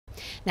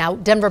Now,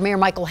 Denver Mayor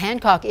Michael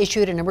Hancock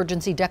issued an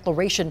emergency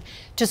declaration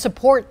to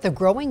support the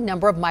growing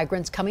number of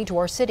migrants coming to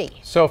our city.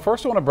 So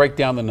first I want to break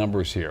down the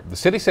numbers here. The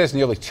city says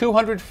nearly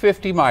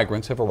 250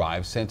 migrants have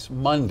arrived since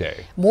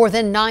Monday. More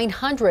than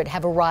 900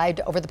 have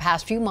arrived over the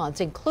past few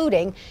months,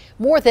 including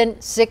more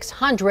than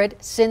 600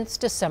 since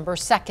December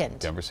 2nd.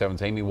 Denver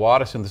 7's Amy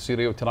Wattis in the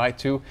studio tonight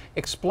to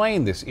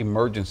explain this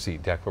emergency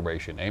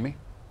declaration. Amy?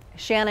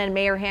 Shannon,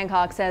 Mayor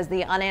Hancock says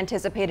the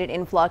unanticipated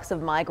influx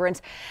of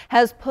migrants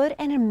has put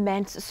an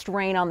immense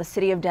strain on the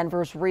city of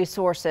Denver's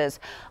resources,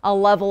 a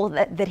level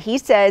that he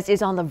says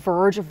is on the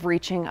verge of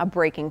reaching a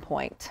breaking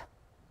point.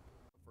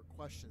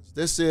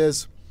 This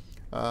is,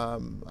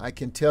 I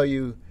can tell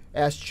you,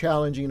 as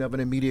challenging of an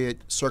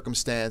immediate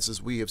circumstance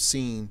as we have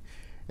seen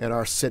in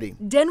our city.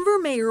 Denver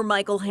Mayor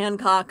Michael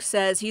Hancock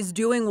says he's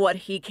doing what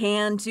he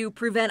can to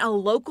prevent a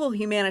local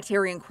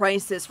humanitarian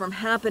crisis from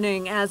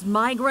happening as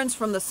migrants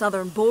from the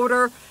southern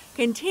border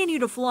continue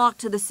to flock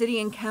to the city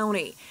and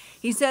county.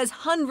 He says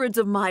hundreds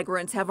of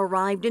migrants have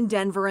arrived in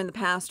Denver in the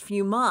past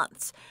few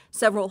months,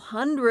 several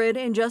hundred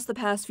in just the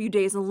past few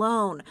days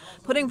alone,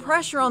 putting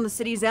pressure on the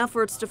city's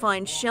efforts to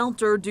find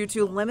shelter due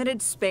to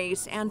limited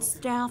space and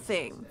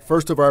staffing.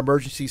 First of our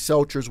emergency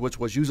shelters, which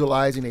was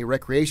utilizing a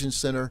recreation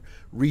center,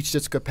 reached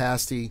its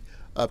capacity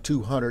of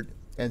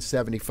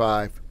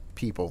 275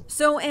 people.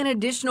 So an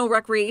additional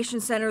recreation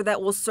center that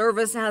will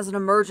service as an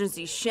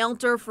emergency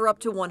shelter for up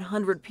to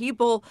 100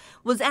 people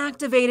was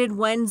activated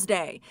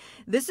Wednesday.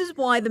 This is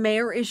why the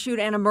mayor issued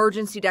an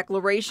emergency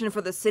declaration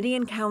for the city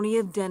and county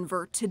of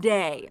Denver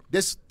today.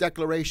 This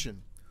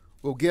declaration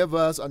will give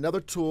us another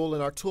tool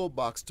in our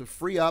toolbox to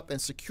free up and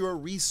secure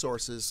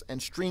resources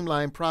and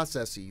streamline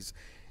processes,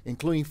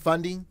 including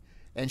funding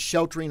and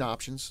sheltering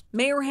options.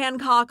 Mayor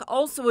Hancock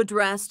also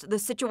addressed the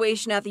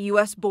situation at the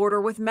U.S. border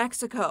with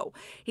Mexico.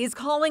 He's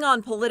calling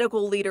on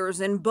political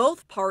leaders in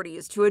both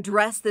parties to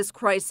address this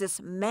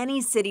crisis many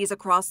cities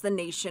across the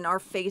nation are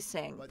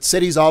facing. But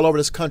cities all over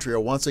this country are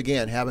once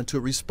again having to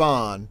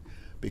respond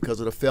because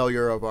of the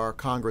failure of our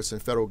Congress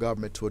and federal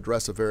government to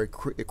address a very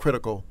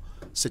critical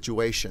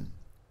situation.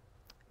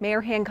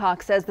 Mayor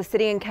Hancock says the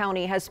city and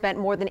county has spent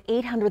more than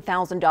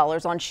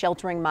 $800,000 on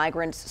sheltering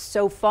migrants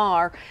so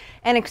far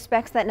and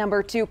expects that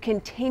number to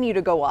continue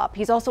to go up.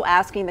 He's also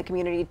asking the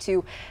community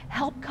to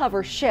help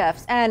cover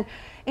shifts. And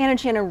Anna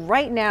Shannon,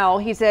 right now,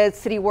 he says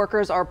city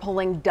workers are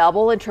pulling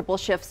double and triple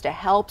shifts to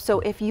help. So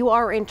if you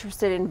are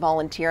interested in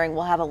volunteering,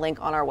 we'll have a link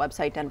on our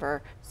website,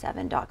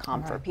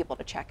 denver7.com, for people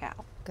to check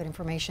out. Good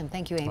information.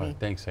 Thank you, Amy. Right,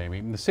 thanks, Amy.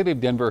 The city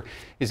of Denver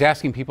is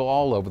asking people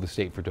all over the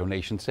state for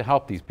donations to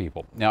help these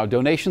people. Now, a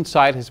donation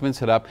site has been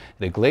set up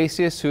at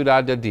Iglesia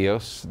Ciudad de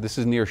Dios. This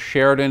is near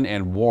Sheridan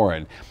and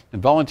Warren.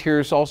 And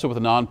volunteers also with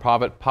the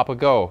nonprofit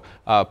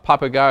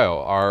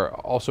Papagayo are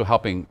also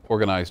helping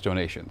organize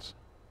donations.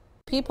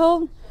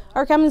 People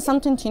are coming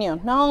something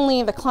new, not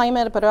only the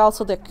climate, but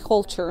also the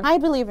culture. I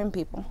believe in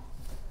people,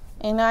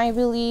 and I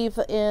believe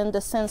in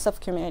the sense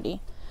of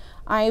community.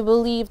 I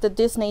believe that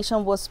this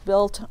nation was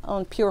built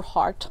on pure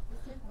heart.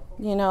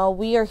 You know,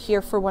 we are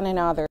here for one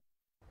another.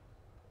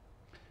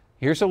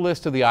 Here's a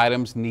list of the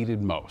items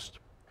needed most: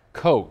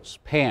 coats,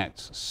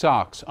 pants,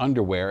 socks,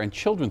 underwear, and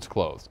children's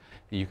clothes.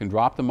 You can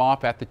drop them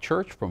off at the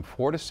church from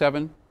 4 to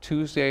 7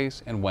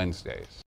 Tuesdays and Wednesdays.